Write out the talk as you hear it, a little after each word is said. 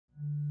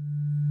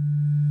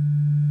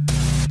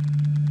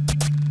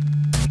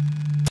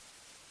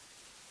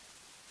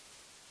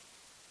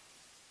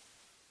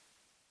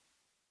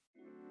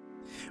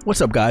What's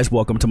up, guys?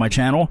 Welcome to my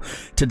channel.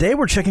 Today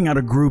we're checking out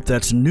a group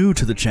that's new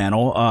to the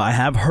channel. I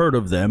have heard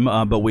of them,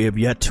 but we have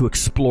yet to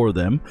explore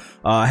them.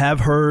 I have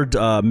heard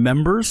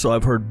members, so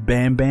I've heard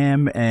Bam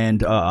Bam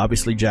and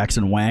obviously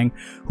Jackson Wang,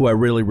 who I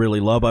really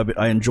love.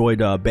 I enjoyed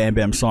Bam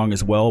Bam's song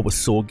as well with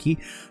Solgi,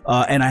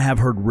 and I have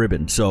heard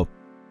Ribbon. So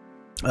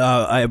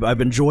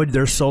I've enjoyed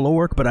their solo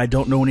work, but I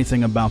don't know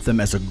anything about them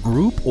as a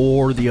group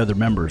or the other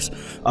members.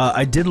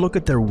 I did look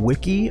at their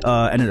wiki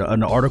and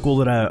an article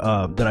that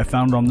I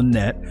found on the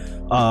net,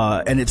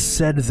 and it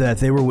said that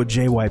they were with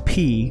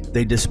JYP.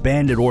 They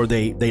disbanded, or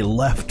they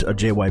left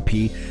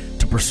JYP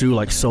to pursue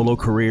like solo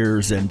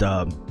careers and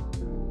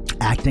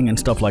acting and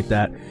stuff like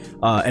that.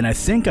 And I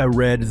think I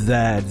read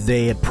that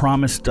they had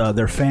promised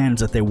their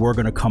fans that they were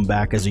going to come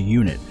back as a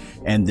unit.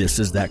 And this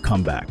is that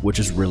comeback, which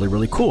is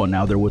really cool. And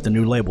now they're with a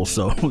new label.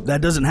 So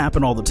that doesn't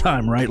happen all the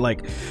time, right?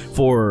 Like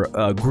for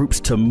groups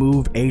to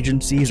move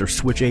agencies or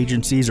switch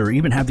agencies, or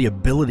even have the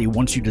ability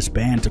once you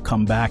disband to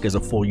come back as a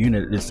full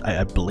unit,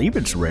 I believe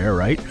it's rare,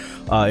 right?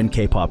 In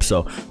K-pop.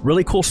 So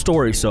really cool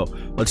story. So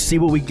let's see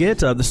what we get.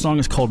 This song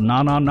is called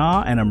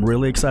NANANA, and I'm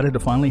really excited to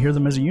finally hear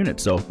them as a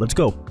unit. So let's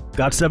go.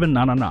 GOT7,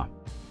 NANANA.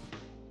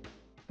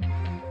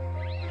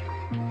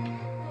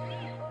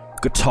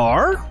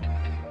 Guitar.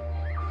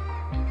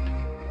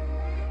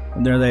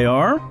 And there they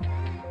are.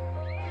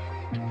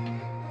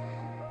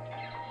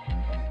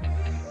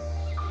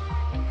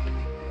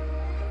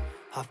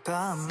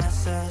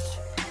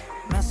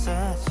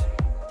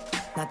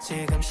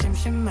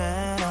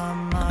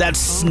 That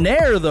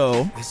snare,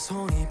 though.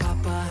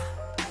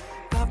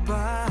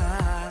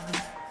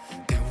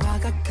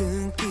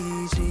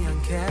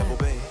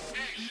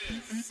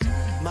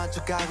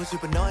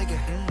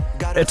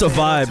 It's a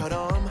vibe.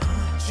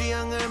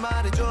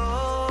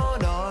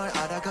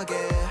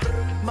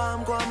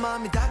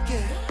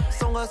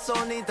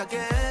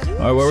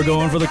 Alright, where we're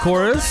going for the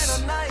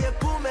chorus?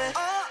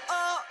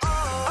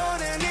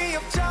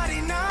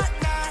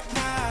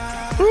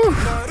 Whew.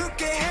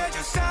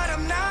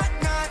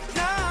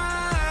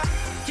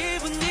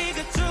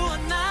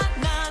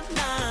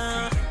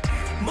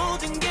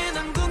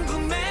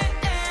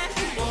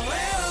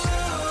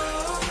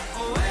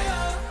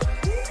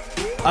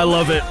 I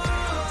love it.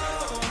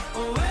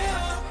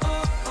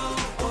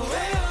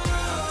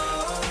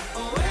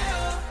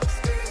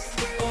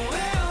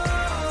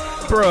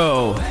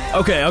 Bro.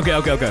 Okay.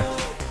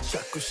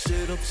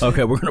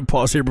 Okay, we're gonna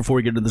pause here before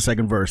we get to the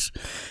second verse.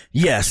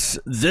 Yes,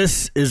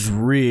 this is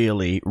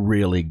really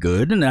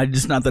good, and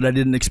it's not that I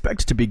didn't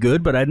expect it to be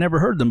good, but I'd never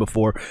heard them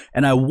before,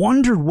 and I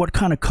wondered what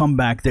kind of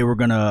comeback they were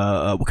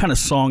gonna, what kind of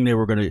song they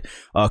were gonna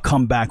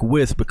come back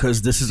with,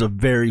 because this is a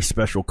very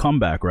special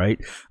comeback, right,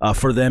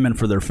 for them and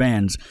for their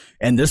fans.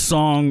 And this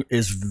song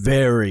is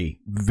very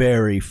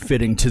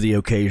fitting to the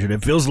occasion.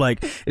 It feels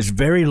like it's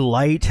very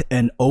light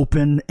and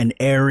open and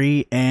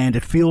airy, and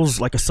it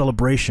feels like a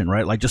celebration,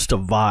 right? Like just a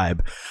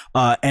vibe.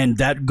 And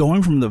that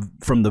going from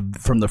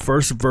the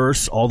first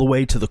verse all the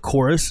way to the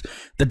chorus,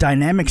 the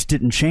dynamics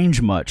didn't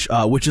change much,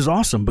 which is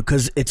awesome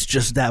because it's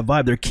just that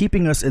vibe. They're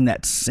keeping us in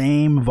that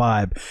same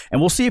vibe,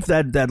 and we'll see if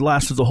that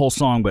lasts through the whole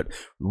song. But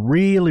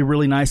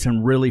really nice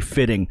and really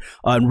fitting,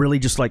 and really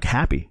just like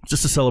happy,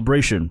 just a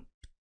celebration.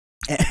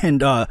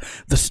 And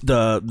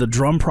the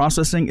drum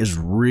processing is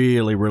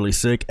really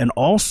sick, and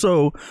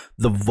also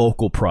the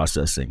vocal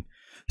processing.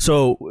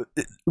 So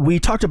we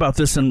talked about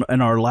this in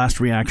our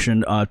last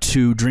reaction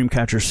to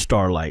Dreamcatcher's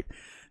Starlight.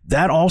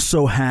 That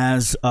also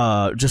has,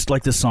 just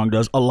like this song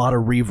does, a lot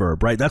of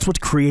reverb, right? That's what's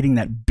creating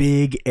that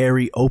big,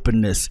 airy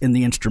openness in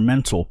the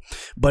instrumental.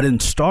 But in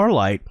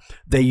Starlight,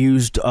 they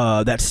used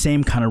that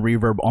same kind of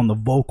reverb on the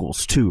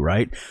vocals too,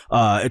 right?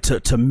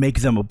 To make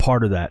them a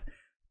part of that.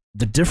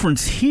 The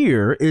difference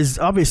here is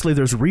obviously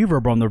there's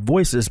reverb on their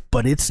voices,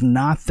 but it's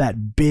not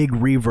that big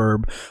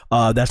reverb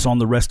that's on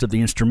the rest of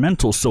the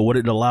instrumental. So what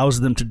it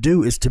allows them to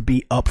do is to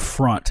be up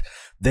front.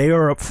 They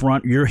are up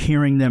front. You're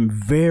hearing them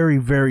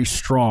very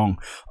strong,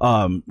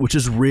 which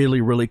is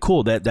really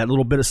cool. That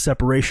little bit of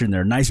separation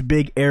there. Nice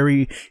big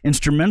airy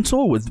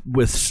instrumental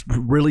with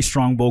really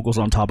strong vocals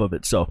on top of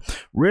it. So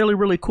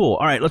really cool.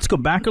 All right, let's go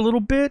back a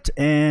little bit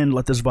and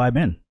let this vibe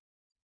in.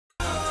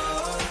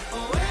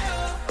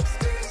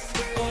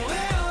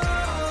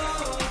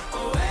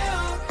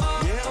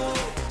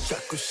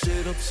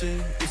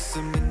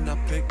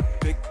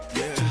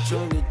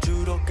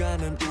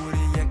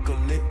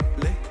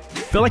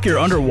 Feel like you're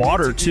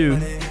underwater too.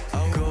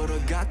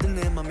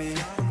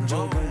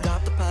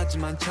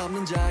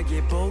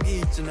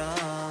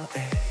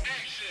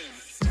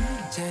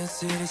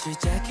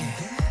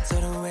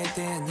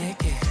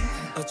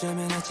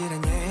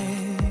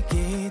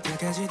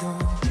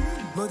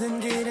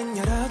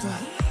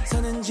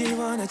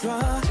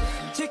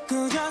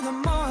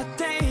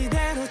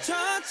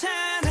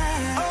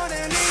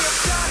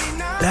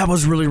 That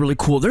was really, really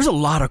cool. There's a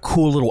lot of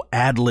cool little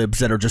ad-libs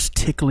that are just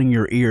tickling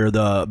your ear.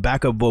 The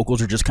backup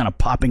vocals are just kind of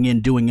popping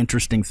in, doing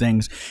interesting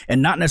things,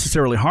 and not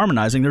necessarily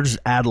harmonizing. They're just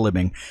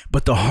ad-libbing.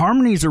 But the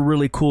harmonies are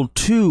really cool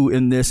too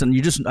in this, and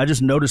I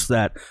just noticed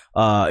that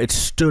it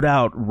stood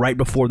out right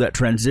before that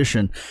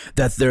transition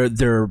that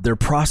they're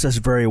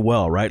processed very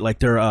well, right? Like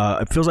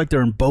it feels like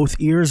they're in both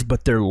ears,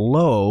 but they're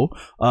low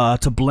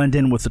to blend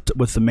in with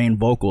the main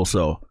vocal.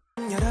 So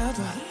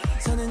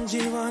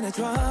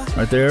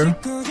right there.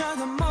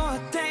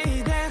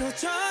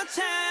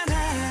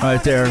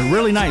 Right there,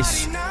 really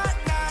nice.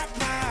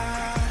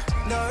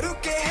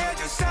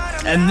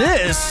 And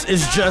this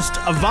is just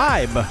a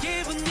vibe.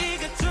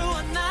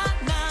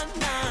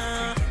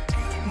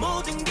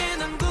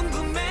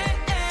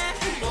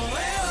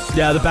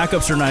 Yeah, the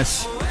backups are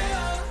nice.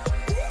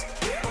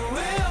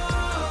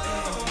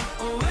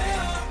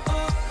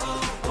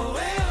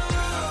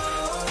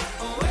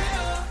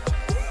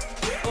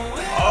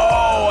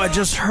 I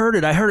just heard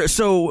it. I heard it.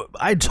 So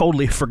I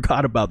totally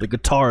forgot about the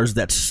guitars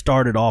that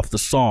started off the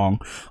song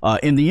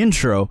in the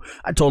intro.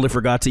 I totally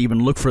forgot to even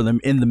look for them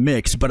in the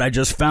mix, but I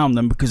just found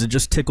them because it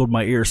just tickled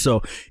my ear.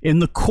 So in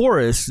the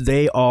chorus,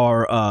 they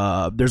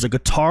are there's a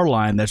guitar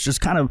line that's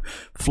just kind of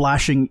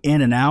flashing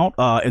in and out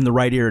in the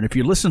right ear. And if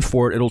you listen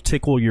for it, it'll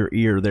tickle your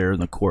ear there in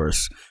the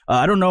chorus.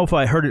 I don't know if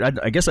I heard it.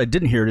 I guess I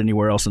didn't hear it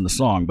anywhere else in the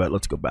song, but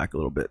let's go back a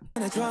little bit.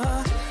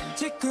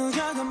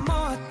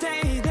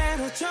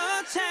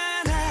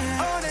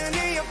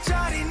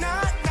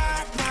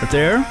 Right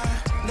there.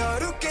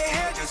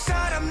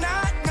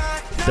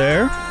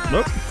 There.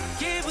 Look.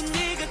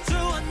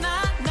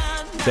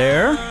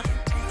 There.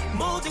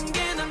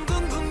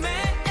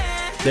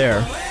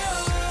 There.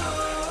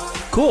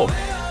 Cool.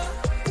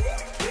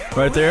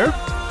 Right there.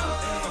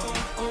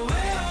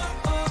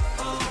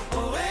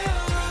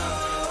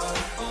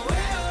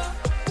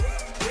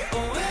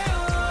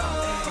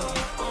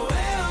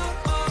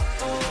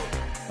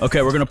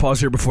 Okay, we're going to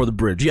pause here before the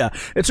bridge. Yeah,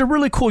 it's a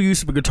really cool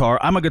use of a guitar.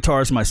 I'm a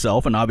guitarist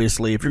myself, and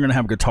obviously, if you're going to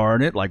have a guitar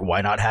in it, like,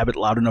 why not have it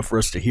loud enough for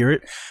us to hear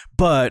it?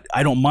 But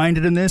I don't mind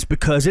it in this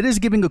because it is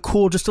giving a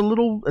cool,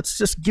 it's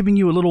just giving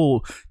you a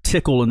little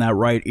tickle in that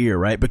right ear,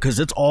 right? Because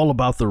it's all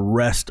about the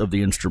rest of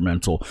the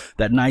instrumental,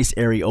 that nice,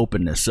 airy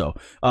openness. So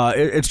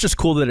it's just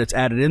cool that it's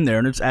added in there,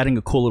 and it's adding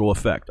a cool little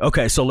effect.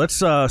 Okay, so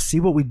let's see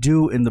what we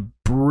do in the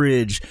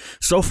bridge.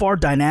 So far,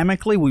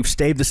 dynamically, we've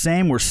stayed the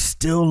same. We're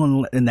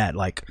still in that,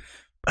 like,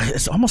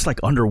 it's almost like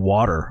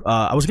underwater.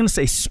 I was going to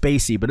say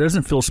spacey, but it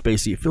doesn't feel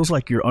spacey. It feels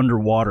like you're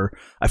underwater.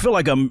 I feel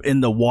like I'm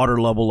in the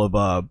water level of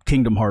a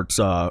Kingdom Hearts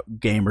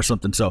game or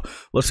something. So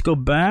let's go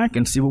back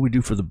and see what we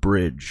do for the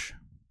bridge.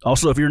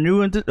 Also, if you're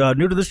new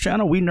to this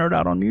channel, we nerd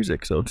out on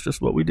music, so it's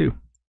just what we do.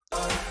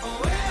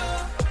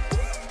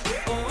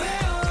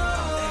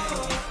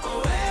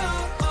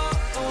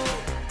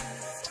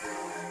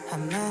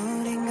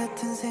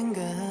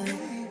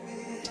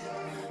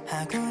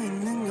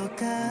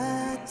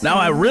 Now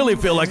I really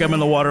feel like I'm in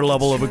the water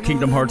level of a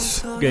Kingdom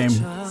Hearts game.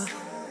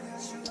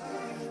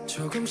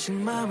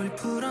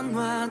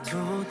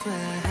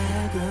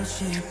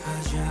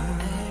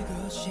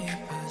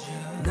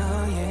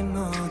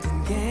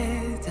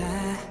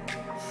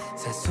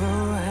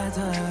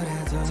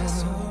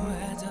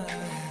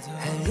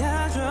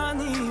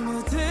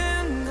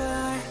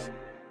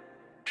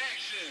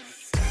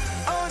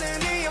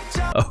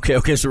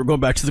 Okay, so we're going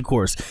back to the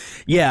chorus.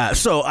 Yeah,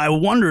 so I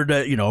wondered,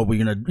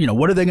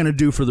 what are they going to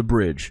do for the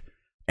bridge?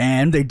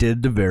 And they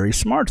did the very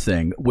smart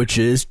thing, which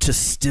is to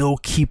still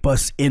keep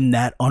us in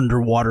that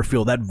underwater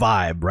feel, that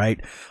vibe, right?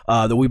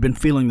 That we've been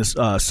feeling this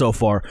so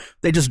far.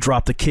 They just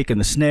dropped the kick and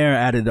the snare,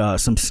 added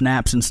some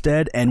snaps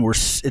instead, and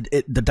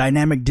the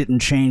dynamic didn't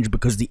change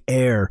because the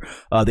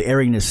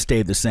airiness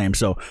stayed the same.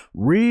 So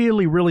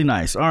really, really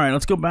nice. All right,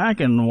 let's go back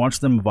and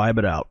watch them vibe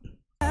it out.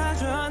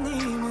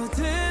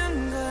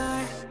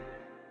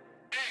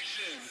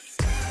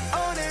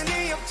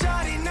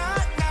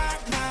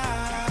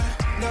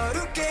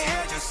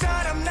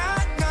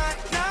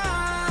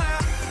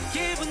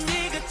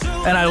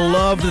 And I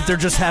love that they're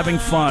just having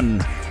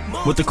fun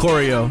with the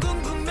choreo.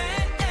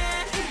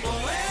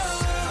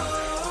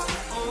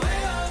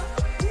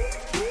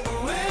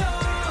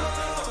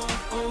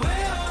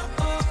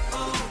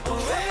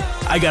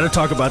 I gotta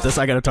talk about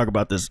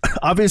this.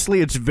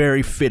 Obviously, it's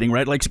very fitting,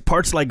 right? Like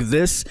parts like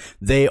this,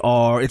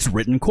 it's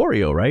written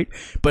choreo, right?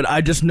 But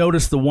I just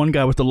noticed the one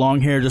guy with the long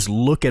hair just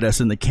look at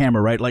us in the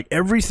camera, right? Like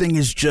everything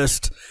is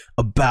just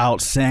about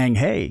saying,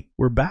 hey,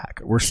 we're back,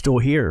 we're still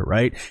here,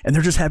 right? And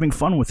they're just having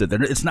fun with it.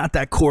 It's not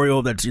that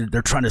choreo that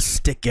they're trying to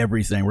stick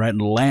everything, right,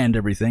 and land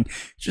everything.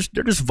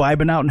 They're just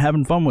vibing out and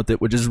having fun with it,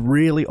 which is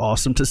really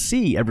awesome to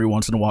see every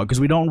once in a while because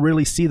we don't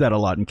really see that a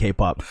lot in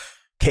K-pop.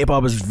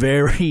 K-pop is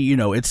very,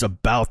 it's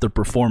about the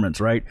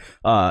performance, right?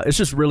 It's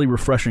just really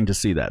refreshing to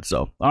see that.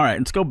 So, all right,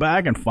 let's go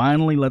back and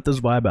finally let this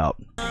vibe out,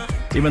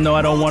 even though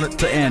I don't want it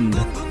to end.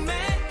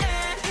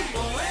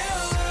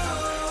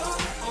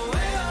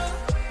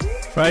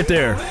 Right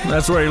there.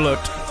 That's where he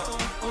looked.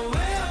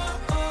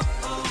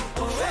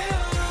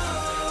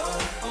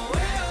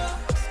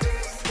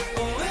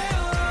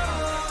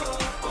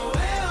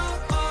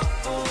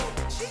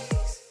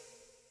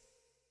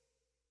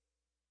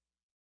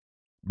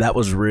 That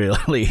was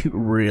really,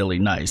 really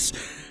nice.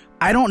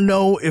 I don't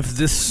know if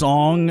this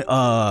song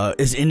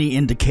is any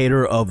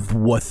indicator of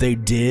what they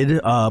did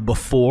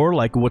before,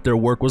 like what their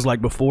work was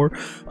like before,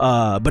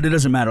 but it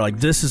doesn't matter. Like,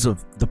 this is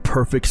the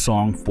perfect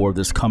song for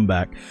this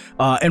comeback.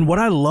 And what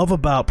I love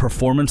about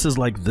performances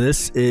like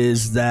this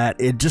is that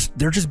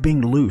they're just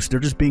being loose. They're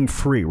just being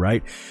free,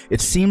 right? It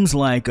seems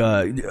like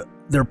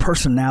their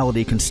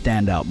personality can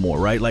stand out more,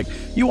 right? Like,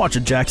 you watch a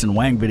Jackson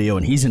Wang video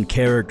and he's in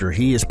character.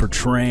 He is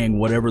portraying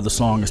whatever the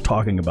song is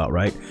talking about,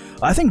 right?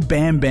 I think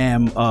Bam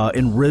Bam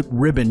in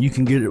Ribbon, you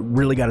can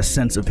really got a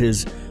sense of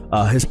his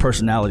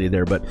personality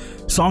there. But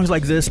songs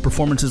like this,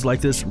 performances like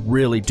this,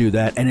 really do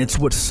that, and it's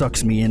what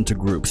sucks me into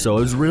groups. So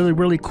it was really,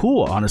 really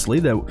cool,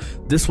 honestly,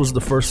 that this was the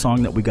first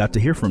song that we got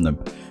to hear from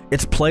them.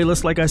 Its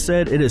playlist, like I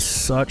said, it is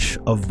such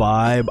a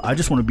vibe. I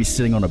just want to be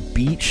sitting on a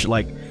beach,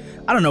 like,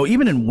 I don't know,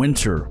 even in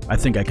winter, I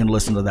think I can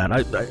listen to that.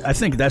 I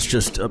think that's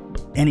just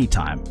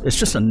anytime. It's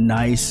just a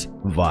nice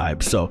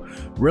vibe. So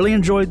really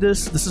enjoyed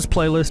this. This is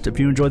Playlist. If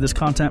you enjoyed this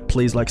content,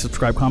 please like,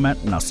 subscribe, comment,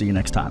 and I'll see you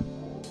next time.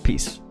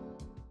 Peace.